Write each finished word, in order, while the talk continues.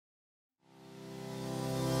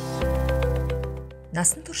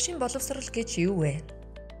Насан туршийн боловсрол гэж юу вэ?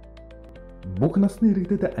 Бүх насны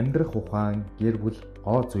иргэдэд амьдрах ухаан, гэр бүл,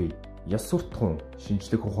 гоо зүй, ёс суртахуун,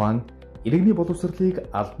 шинжлэх ухаан, иргэний боловсролыг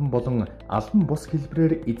албан болон албан бус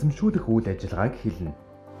хэлбэрээр эзэмшүүлэх үйл ажиллагааг хэлнэ.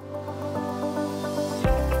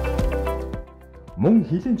 Мөн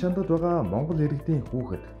хилийн чандад байгаа Монгол иргэдийн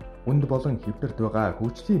хүүхэд, хүнд болон хэвтэрт байгаа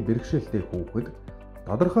хөгжлийн бэрхшээлтэй хүүхэд,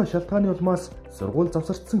 тодорхой шалтгааны улмаас сургууль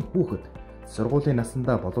завсардсан хүүхэд, сургуулийн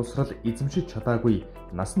насандаа боловсрол эзэмшиж чадаагүй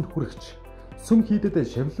насанд хүрэгч, сүм хийдэд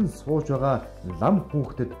шавлан сууж байгаа лам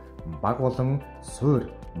хүүхдэд баг болон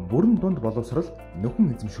суур, бүрэн дунд боловсрол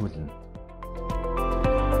нөхөн эзэмшүүлнэ.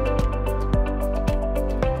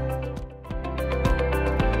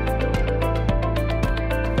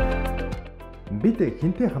 Бид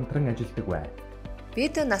хинтээ хамтран ажилладаг бай.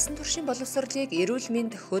 Бид насан туршийн боловсролыг эрүүл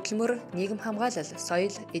мэнд, хөдөлмөр, нийгэм хамгаалал,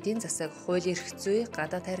 соёл, эдийн засаг, хууль эрх зүй,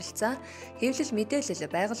 гадаад харилцаа, хэвлэл мэдээлэл,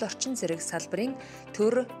 байгаль орчин зэрэг салбарын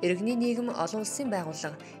төр, иргэний нийгэм, олон улсын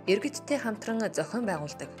байгууллага, иргэдтэй хамтран зохион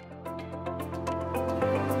байгуулдаг.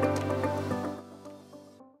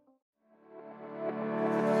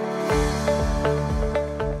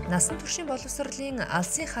 Насан туршийн боловсролын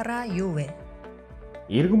алсын хараа юу вэ?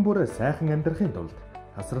 Иргэн бүр сайхан амьдрахын тулд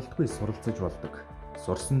тасралтгүй суралцаж болдог.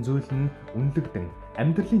 Сурсан зүйл нь үнэлэгдэн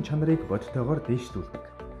амьдралын чанарыг бодтойгоор дээшлүүлдэг.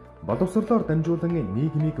 Боловсролоор дамжуулан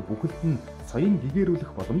нийгмийг бүхэлд нь соён гэгэрүүлэх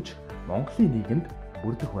боломж Монголын нийгэмд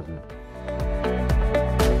бүрдэх болно.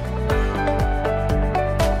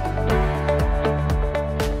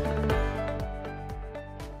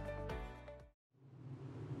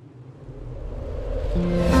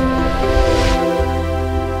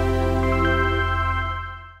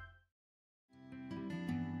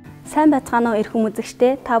 Сайн байцгаана уу эрхэм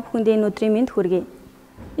үзэгчдээ, та бүхэнд энэ өдрийн мэнд хүргэе.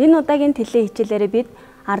 Энэ удаагийн теле хичээлээр бид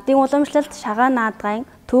ардын уламжлалт, шагаан наадгай-1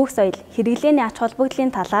 түүх соёл, хэрэглээний ач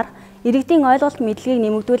холбогдлын талаар иргэдийн ойлголт мэдлэгийг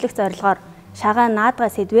нэмэгдүүлэх зорилгоор шагаан наадгай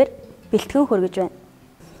сэдвээр бэлтгэн хүргэж байна.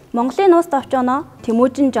 Монголын нууц товч оноо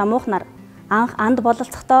Тэмүүжин Жамуух нар анх анд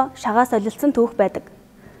бололцохдоо шагаа солилцсон түүх байдаг.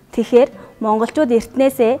 Тэгэхээр монголчууд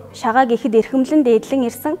эртнээсээ шагааг ихэд эрхэмлэн дээдлэн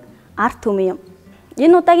ирсэн арт түмэн юм.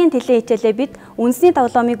 Энэ удаагийн теле хичээлээ бид үндэсний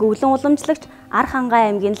тоглоомыг өвлөн уламжлагч Архангай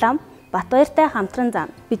аймгийн лам Х.Батбаяртай хамтран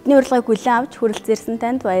заана. Бидний урилгыг хүлээн авч хүрэлцээрсэн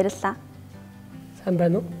танд баярлалаа. Сайн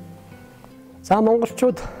байна уу? За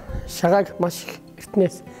монголчууд шагааг маш их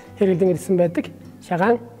эртнээс хэрэглэн ирсэн байдаг.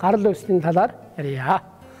 Шагаан гарал үүслийн талаар ярья.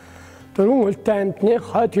 Дөрвөн үлдээ амьтны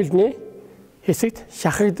хойд хөлний хэсэгт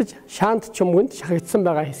шахагдж шаант чумгонд шахагдсан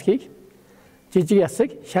байгаа хэсгийг жижиг ясаг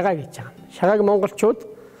шагаа гэж байгаа. Шагааг монголчууд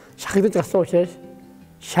шахагдж гасан учраас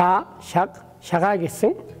шагаа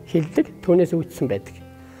гэсэн хэллэг түүнээс үүдсэн байдаг.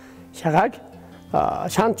 Шагааг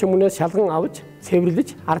шаант чумгнээс шалган авч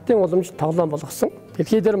цэвэрлэж ардын уламжлалт тоглоом болгосон.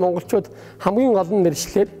 Дэлхий дээр монголчууд хамгийн олон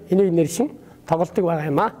нэршлэлээр энийг нэршин тоглодог байгаа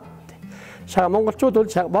юм аа. Монголчууд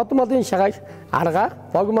бол бодмолын шагааг аргаа,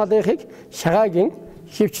 богмолынхыг шагаагийн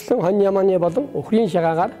хөвчлэн хон ямааны болон өхрийн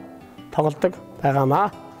шагаагаар тоглодог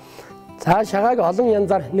байгаамаа. За шагааг олон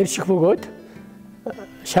янзаар нэрших бөгөөд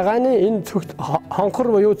шагааны энэ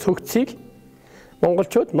хонхор буюу цогцыг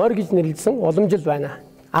монголчууд морь гэж нэрлэсэн уламжлал байна.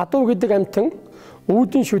 Адуу гэдэг амьтан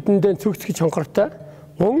үүдэн шүдэндээ цогц гэж хонхортой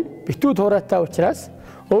мөн битүү туурайтай учраас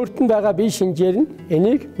өөрт нь байгаа бие шинжээр нь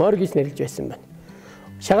энийг морь гэж нэрлэж байсан байна.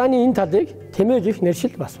 Шагааны энэ талыг тэмээ гэх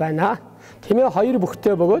нэршил бас байна. Тэмээ хоёр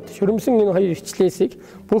бүхтэй бөгөөд шүрмсэн энэ хоёр ирчлээсийг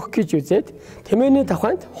бүх гэж үзээд тэмээний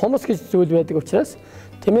тавханд хумс гэж зүйл байдаг учраас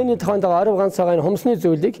тэмээний тавханд оров ганц байгаа энэ хумсны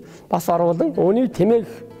зүйлийг бас оруулан үүнийг тэмээх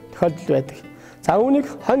тохиолдол байдаг. За үүнийг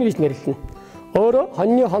хонь гэж нэрлэнэ. Өөрөө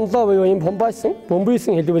хоньны хонлоо буюу юм бомбайсан,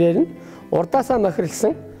 бөмбөйсөн хэлбэрээр нь урдаасаа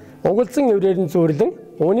махирлсан, угалзан эврээр нь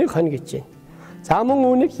зөөрлөн үүнийг хонь гэж байна. За мөн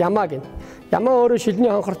үүнийг ямаа гэнэ. Ямаа өөрөө шилний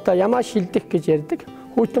хонхортой ямаа шилдэх гэж ярьдаг.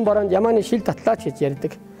 Хүйтэн бороонд ямааны шил татлаач гэж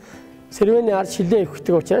ярьдаг. Сэрвэний ард шилээ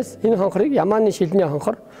өвхдөг учраас энэ хонхорыг ямааны шилний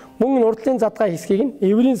хонхор, мөн урдлын задгай хэсгийг нь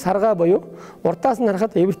эврийн саргаа буюу урдаас нь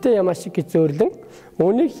харахад эвэртэй ямаа шиг гэж зөөрлөн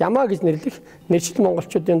үүнийг ямаа гэж нэрлэх нэршил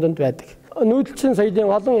монголчуудын дунд байдаг. Нүүдэлчин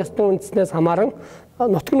соёлын олон ястан үндэснээс хамааран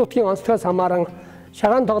нутгийн онцлогоос хамааран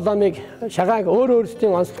шагаан тоглоомыг шагааг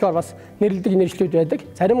өөрсдийн онцлогоор бас нэрлэдэг нэршлүүд байдаг.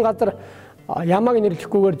 Зарим газар ямааг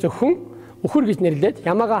нэрлэхгүйгээр зөвхөн өхөр гэж нэрлээд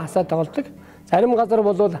ямаагаа хасаад тоглодог. Зарим газар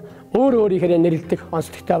бол өөрөөрийнхөө нэрлэдэг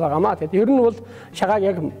онцлогтой байгаамаа. Тэгэхээр ер нь бол шагааг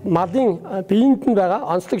яг малын биеинд нь байгаа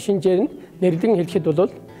онцлог шинжээр нь нэрлэн хэлэхэд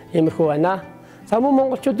бол иймэрхүү байна. За мөн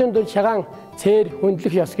монголчуудын дунд шагаан цээр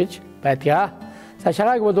хөндлөх ёс гэж байдаг. За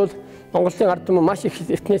шагааг бол Монголын ард түмэн маш их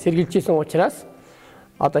эртнээс хэрэгжилж исэн учраас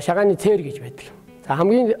одоо шагааны цээр гэж байдаг. За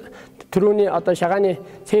хамгийн түрүүний одоо шагааны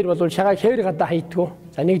цээр бол шагааг хээр гадаа хайддаг.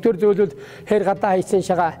 За нэгдүгээр зүйл бол хээр гадаа хайсан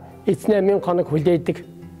шагаа эцнээ 1000 хоног хүлээдэг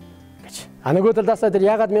гэж. Нөгөө талаасаа тэр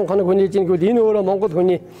яагаад 1000 хоног хүний жин гэвэл энэ өөрөө Монгол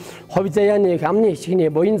хүний хувь заяаны амны хичгний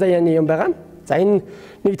буян заяаны юм байгаа. За энэ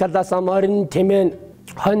нэг талаасаа морин, тэмээ,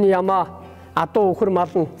 хон ямаа, адуу өхөр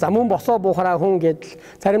малн, замун босоо буухараа хүн гэдэл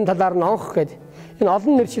зарим талаар нь онх гэдэг. Энэ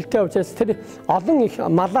олон нэршилтэй учраас тэр олон их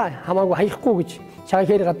малаа хамаагүй хаяхгүй гэж шагаа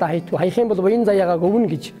хээр гадаа хайдгүй. Хаях юм бол буян заяагааг өвнө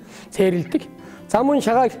гэж цээрлдэг. Замун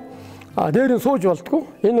шагааг дээр нь сууж болтгүй.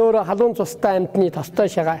 Энэ өөрөө халуун цустай амьтны тостой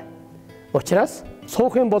шагаа. Учираас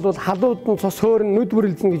суух юм бол халууд нь цус хөөрн нүд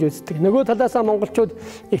бүрлдэн гэж үздэг. Нөгөө талаасаа монголчууд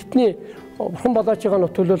эртний бурхан болооч байгаа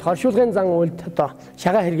нутгуулал хоршуулгын зан үйлд одоо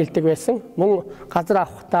шагаа хэрэгэлдэг байсан. Мөн газар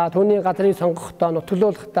авахдаа, түүний газрыг сонгохдоо,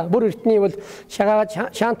 нутгуулуулахдаа бүр эртний бол шагаа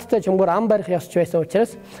шаанттай чөмгөр ам барих ёсч байсан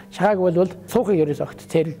учраас шагааг бол суухыг ерөөс огт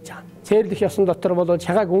цээрлж байгаа. Цээрлэх ёсон дотор бол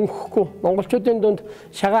шагааг өнөхгүй. Монголчуудын дунд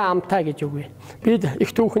шагаа амтай гэж үгүй. Бид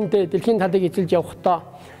их түүхэндээ дэлхийн талыг эзэлж явахдаа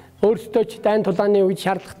өөрсдөө ч дайн тулааны үед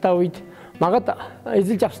шаардлагатай үед магад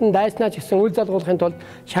эзэлж авсан дайснаа ч гэсэн үйл залгуулахын тулд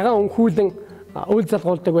шагаа өнхүүлэн үйл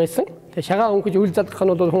залгуулдаг байсан. Тэгээ шагаа өнхөж үйл залгах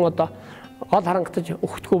нь бол хүн одоо гол харангатаж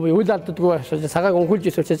өгөхгүй буюу үйл алддаггүй учраас шагааг өнхүүлж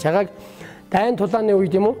ирсэн учраас шагааг дайн тулааны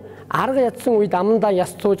үед юм уу арга ядсан үед амандаа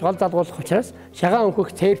яс цууж гол залгуулах учраас шагаа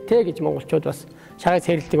өнхөх цээртэй гэж монголчууд бас шагааг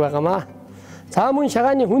цэрлдэг байгаамаа. За мөн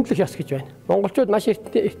шагааны хүндлэх ёс гэж байна. Монголчууд маш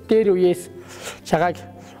дээр үеэс шагааг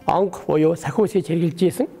онг буюу сахиус хийж хэрэгжилж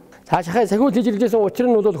ийсэн. За шагааг сахиус хийж хэрэгжилсэн учир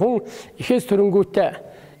нь бол хүн ихээс төрөнгүүтээ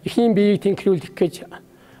эхийн биеийг тэнхрүүлэх гэж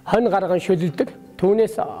хонь гарган шөлөлдөг.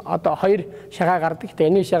 Түүнээс одоо 2 шагаа гардаг.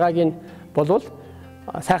 Тэгээ нэг шагааг нь болвол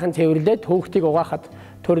сайхан цэвэрлээд хөөхтийг угаахад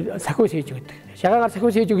төр сахиус хийж өгдөг. Шагаагаар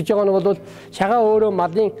сахиус хийж өгж байгаа нь бол шагаа өөрөө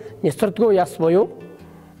малын няцрдгүй яс буюу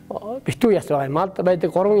битүү яс байгаа. Малд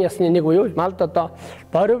байдаг 3 ясны нэг буюу малд одоо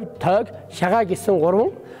борив, тойг, шагаа гэсэн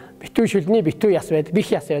 3 битүү шүлний битүү яс байдаг.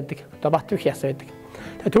 Бих яс байдаг. Одоо бат бих яс байдаг.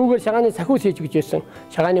 Түүгээр шагааны сахиус хийж өгч байсан.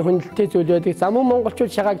 Шагааны хүндлэлтэй зүйл байдаг. Замун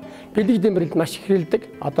монголчууд шагааг бэлэг дэмбэрэлд маш их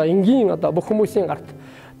хэрэглэдэг. Одоо энгийн одоо бүх хүмүүсийн гарт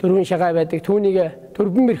дөрвөн шагаа байдаг. Түүнийг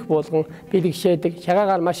дөрвөн мэрх болгон бэлэгшээдэг.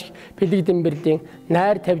 Шагаагаар маш их бэлэг дэмбэрлийн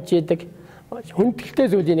найр тавьж идэг. Хүндэлтэй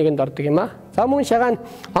зүйлийн нэгэнд ордог юм аа. Замун шагаа нь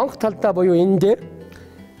онх талдаа буюу энэ дээр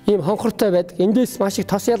ийм хонхортой байдаг. Эндээс маш их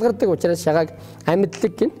тос ялгардаг учраас шагааг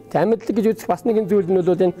амьдлаг гин. Амьдлаг гэж үзэх бас нэгэн зүйл нь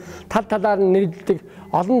бол энэ тал талаар нь нэрлэдэг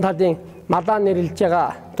олон талын малаа нэрлж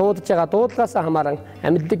байгаа, дуудаж байгаа дуудлагаас хамааран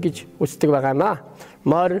амьдлаг гэж үздэг байгаа юм аа.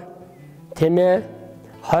 Мор, тэмээ,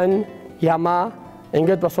 хонь, ямаа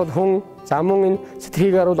ингээд босвол хүн, замун энэ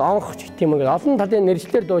сэтгэхийгээр бол онх гэх юм ингээд олон талын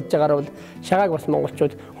нэршлэлээр дуудаж байгаагаар бол шагааг бас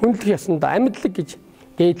монголчууд хүндлэх ёсондоо амьдлаг гэж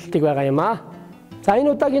дээдэлдэг байгаа юм аа. За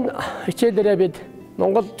энэ удаагийн хичээлээрээ бид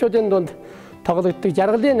монголчуудын дунд тоглогддог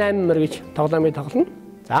жаргалын 8 мөр гэж тоглоомыг тоглоно.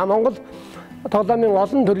 За Монгол тоглоомын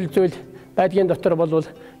олон төрөл зүйл байдгийн дотор бол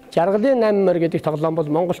жаргалын 8 мөр гэдэг тоглоом бол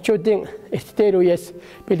монголчуудын эрт дээр үеэс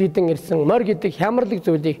бэлгэдэн ирсэн мор гэдэг хямралыг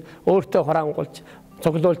зүйлийг өөртөө хоронгуулж,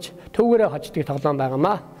 цуглуулж, төвгөрөө хождог тоглоом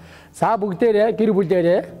байгаамаа. За бүгдээрээ гэр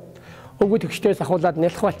бүлээрээ өвгө төгчдөөс ахуулаад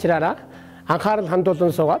нялх балчраараа анхаарал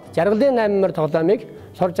хандуулан суугаад жаргалын 8 мөр тоглоомыг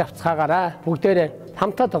сурж авцгаагаараа бүгдээрээ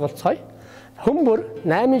хамтаа тоглоцгоё. Хүмүүр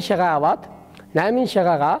 8 шагаа аваад 8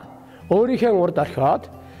 шагаагаа өөрийнхөө урд орхиод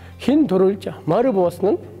хин төрүүлж морь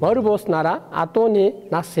бууснараа адууны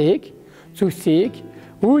насыг, зүсийг,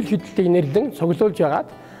 үйл хөдлөлийг нэрлэн цуглуулж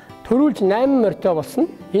байгаад төрүүлж 8 морьтой болсон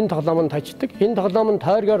энэ тоглоомд тождог. Энэ тоглоом нь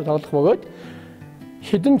тойргоор тоглох бөгөөд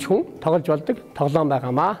хэдэн ч хүн тоглож болдог тоглоом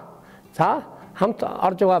байгаамаа. За хамт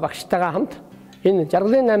орж байгаа багштайгаа хамт энэ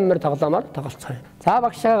жаргалын 8 морь тоглоомоор тоглолцгоё. За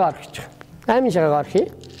багш шагаагаа орхиж. 8 шагаагаа орхиё.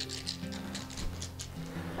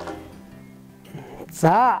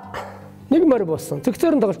 За нэг морь буусан.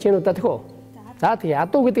 Цогцоор нь тоглож чинь удаа тэхүү. За тэгээ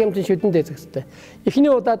адуу гэдэг юм чинь шүдэндээ зөкстэй. Эхний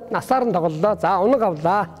удаад насаар нь тоглолоо. За унаг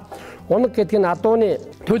авлаа. Унаг гэдэг нь адууны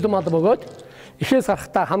төлөв мал бөгөөд эхээс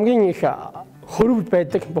гарахтаа хамгийн их хөрөвд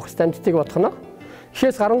байдаг бүх стандартыг бодохно.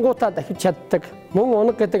 Эхээс гарангуудаа дахиж чаддаг. Мөн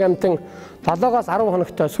унаг гэдэг амтан 7-аас 10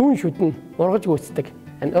 хоногтой сүүн шүдэн ургаж гүйцдэг.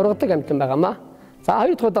 Ургадаг амтан байгаамаа. За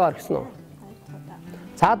 2 дахь удаа орхисон уу?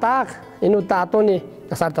 За дааг энэ удаа адууны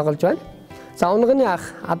насаар тоглож байна. За унганы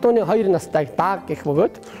ах адууны 2 настайг дааг гэх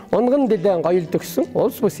бөгөөд унган дэлэн гоёлд өгсөн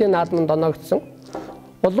улс бүсийн наадманд оногдсон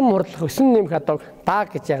улам хурлах 9 нэмэх адууг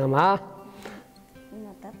дааг гэж ягамаа.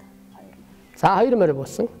 Энэ удаад 2. За 2 морь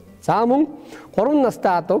буусан. За мөн 3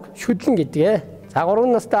 настай адууг шүдлэн гэдгээ. За 3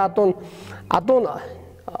 настай адуун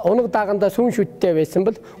унаг даагандаа сүүн шүдтэй байсан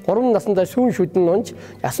бол 3 наснда сүүн шүдэн унж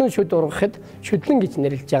ясан шүд ургахад шүдлэн гэж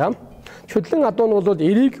нэрлэж байгаа. Шүдлэн адуу нь бол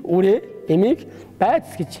эрийг, үрээ, эмийг байц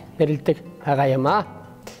гэж нэрлэдэг байгаа юм аа.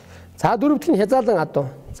 За дөрөвдүгээр нь хязаалан адуу.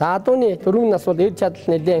 За адууны 4 нас бол эр чадал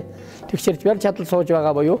нэлээд тэгшэрч барь чадал сууж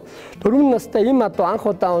байгаа буюу 4 настай эм адуу анх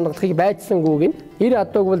удаа унгахыг байцсангүйг нь эр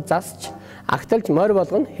адууг бол засч агталж морь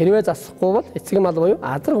болгоно хэрвээ засахгүй бол эцэг мал буюу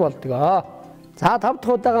азраг болдог. За 5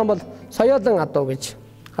 дахь удаага бол соёолын адуу гэж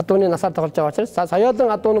адууны насаар тоглож байгаа учраас за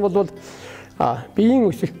соёолын адуу нь бол биеийн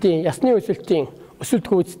өсөлтийн, ясны өсөлтийн өсөлт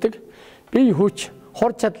гүйцэтгэх, бие хүч,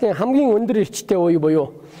 хур чадлын хамгийн өндөр эрчтэй үе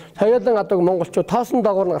буюу соёолын адууг монголчууд тоосон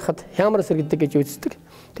доогуур гарахад хямар сэргдэг гэж үздэг.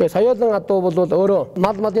 Тэгээ соёолын адуу бол өөрөө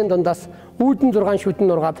малын дундаас үүдэн 6 шүдэн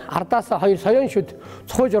нургаад ардаас 2 соёон шүд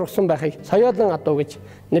цохиж ургасан байхыг соёолын адуу гэж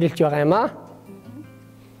нэрлэж байгаа юм аа.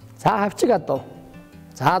 За хавчиг адуу.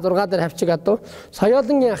 За 6 дээр хавчиг адуу.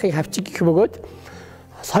 Соёолын ахыг хавчиг гэх бөгөөд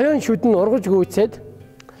соёон шүдэн ургаж гүйцээд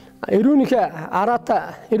эрүүнийхээ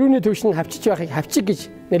араата эрүүний төвшин хавчиж байхыг хавчиг гэж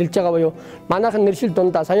нэрлэж байгаа буюу манайхан нэршил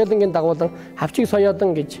дундаа соёолын дагуулan хавчиг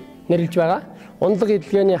соёолон гэж нэрлэж байгаа. Ундлага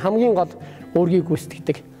эдлгээний хамгийн гол үүргийг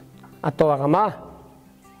гүйцэтгэдэг адуу байгаамаа.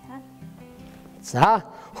 За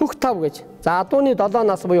хөх тав гэж. За адууны 7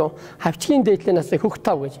 нас буюу хавчгийн дээдлийн насыг хөх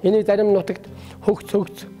тав гэж. Энийг зарим нутагт хөх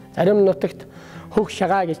цөгц, зарим нутагт хөх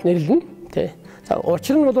шагаа гэж нэрлэнэ. Тэ. За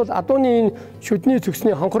учир нь бол адууны энэ шүдний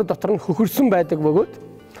цөгсний хонхор дотор нь хөхөрсөн байдаг бөгөөд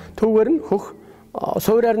төвөр нь хөх,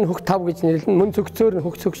 суураар нь хөх тав гэж нэрлэнэ. Мөн цөгцөөр нь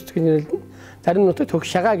хөх цөгц гэж нэрлэнэ. Зарим нутагт хөх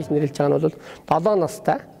шагаа гэж нэрлэж байгаа нь бол 7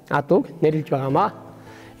 настай адууг нэрлэж байгаамаа.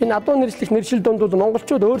 Энэ адуу нэршлэх нэршил дунд бол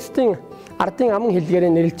монголчууд өөрсдийн ардын аман хэллэгээр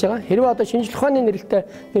нэрлэж байгаа. Хэрвээ одоо шинжлэх ухааны нэрэлтэй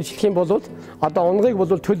нэршлэх юм бол одоо унгыг бол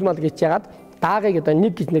төл мал гэж яагаад даагыг одоо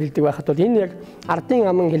нэг гэж нэрлэдэг байхад бол энэ яг ардын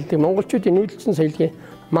аман хэлдэг монголчуудын нүүдэлчин соёлын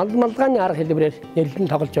малгааны арга хэлбэрээр нэрлэн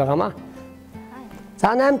тоглож байгаамаа.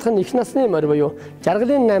 За 8 дахь нь их насны морь буюу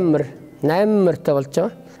жаргалын 8 морьтой болж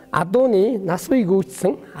байгаа. Адууны нас бие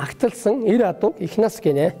гүйцсэн, агталсан эр адуу их нас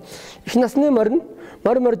гинэ. Их насны морь нь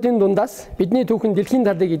морьдын дундаас бидний түүхэн дэлхийн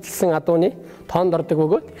талыг эзэлсэн адууны тоонд ордог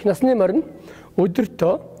бөгөөд их насны морь нь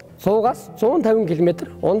өдөртөө 100-аас 150 км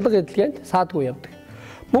ундлага эдлгээнд саадгүй явдаг.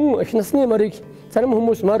 Мөн их насны морийг зарим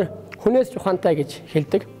хүмүүс морь хүнээс чухантай гэж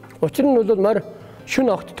хэлдэг. Учир нь бол морь шүн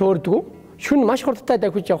огт төөрдөг. Шүн маш хурдтай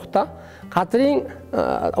давхиж явахдаа газрын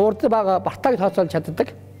урд бага бартааг тооцоолж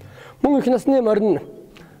чаддаг. Мөн их насны морь нь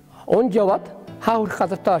унж яваад хаа хүрэх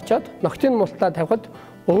газартаа очиод ногтын мултаа тавихад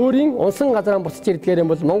өөрийн унсан газараа буцаж ирдгээр юм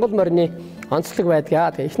бол Монгол морины онцлог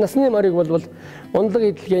байдаг. Тэгээ их насны морийг бол ундлага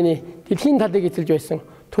эдлгээний дэлхийн талыг эзэлж байсан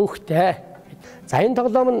түүхтэй. За энэ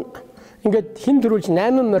тоглоом нь ингээд хин төрүүлж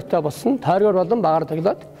 8 морьтой болсон тойргоор болон багаар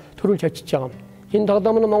тоглоод төрүүлж очиж байгаа юм. Энэ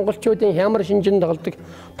тоглоом нь монголчуудын хямар шинжин тоглодог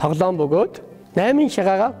тоглоом бөгөөд 8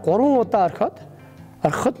 шагаага 3 удаа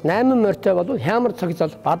орхиход 8 морьтой бол хямар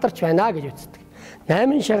цогцол бадарч байна гэж үздэг.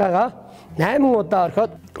 8 шагаага 8 удаа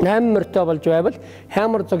орхиод 8 морьтой болж байвал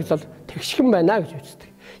хямар цогцол тэгшхэн байна гэж үздэг.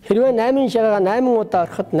 Хэрвээ 8 шагаага 8 удаа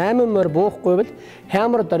орхиход 8 морь буухгүй бол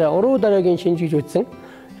хямар дорой, уруу доройгийн шинж гэж үзсэн.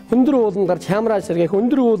 Өндөр ууланд гарч хямраа сэргээх,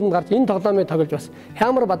 өндөр ууланд гарч энэ тоглоомыг тоглож бас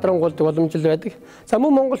хямар бадрангуулдаг боломжтой байдаг. За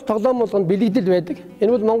мөн Монгол тоглоом болгонд бэлэгдэл байдаг.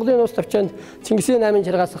 Энэ бол Монголын улс төвчөнд Чингисийн 8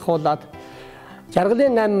 чаргаас ахуулаад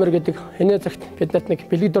жаргалын 8 морь гэдэг энэ цагт биднэрт нэг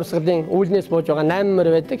бэлэг дурсгалын үүлнээс бууж байгаа 8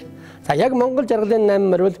 морь байдаг. За яг Монгол жаргалын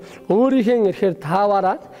 8 морь бол өөрийнхөө эрхээр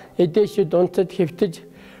тааваараа эдээшүүд унцад хэвтэж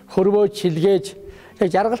хөрвөө чилгээж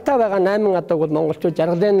жаргалтай байгаа 8 адууг бол монголчууд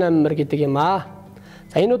жаргалын 8 морь гэдэг юм аа.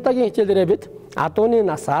 За энэ удаагийн хичээлээрээ бид адууны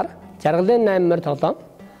насаар жаргалын 8 морь тоглоом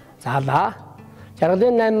заалаа.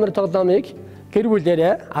 Жаргалын 8 морь тоглоомыг гэр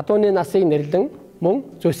бүлээрээ адууны насыг нэрлэн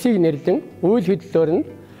мөн зүсийг нэрлэн үйл хөдлөлөөр нь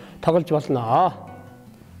тоглож болно.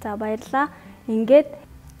 За баярлалаа. Ингээд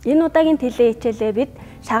энэ удаагийн теле хичээлээ бид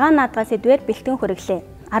шагаан наадгай сэдвээр бэлтгэн хүргэлээ.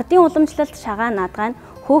 Ардын уламжлалт шагаан наадгай нь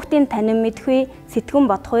хүүхдийн танин мэдхүй, сэтгэн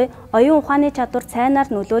бодохүй, оюун ухааны чадвар сайнаар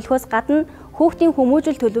нөлөөлөхөөс гадна хүүхдийн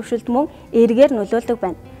хүмүүжил төлөвшөлт мөн эргээр нөлөөлдөг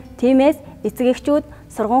байна. Тиймээс эцэг эхчүүд,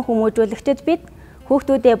 сургууль хүмүүжүүлэгчид бид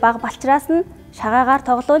хүүхдүүдээ бага балчраас нь шагаагаар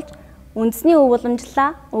тоглуулж үндэсний өв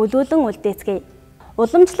уламжлалаа өвлүүлэн үлдээцгээе.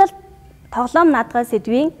 Уламжлалт тоглоом наадгай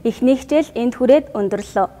сэдвийн эхний хичээл энд хүрээд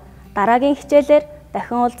өндөрлөө. Дараагийн хичээлээр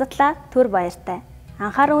дахин уулзтлаа түр баяртай.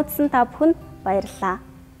 Анхааран үзсэн та бүхэнд баярлалаа.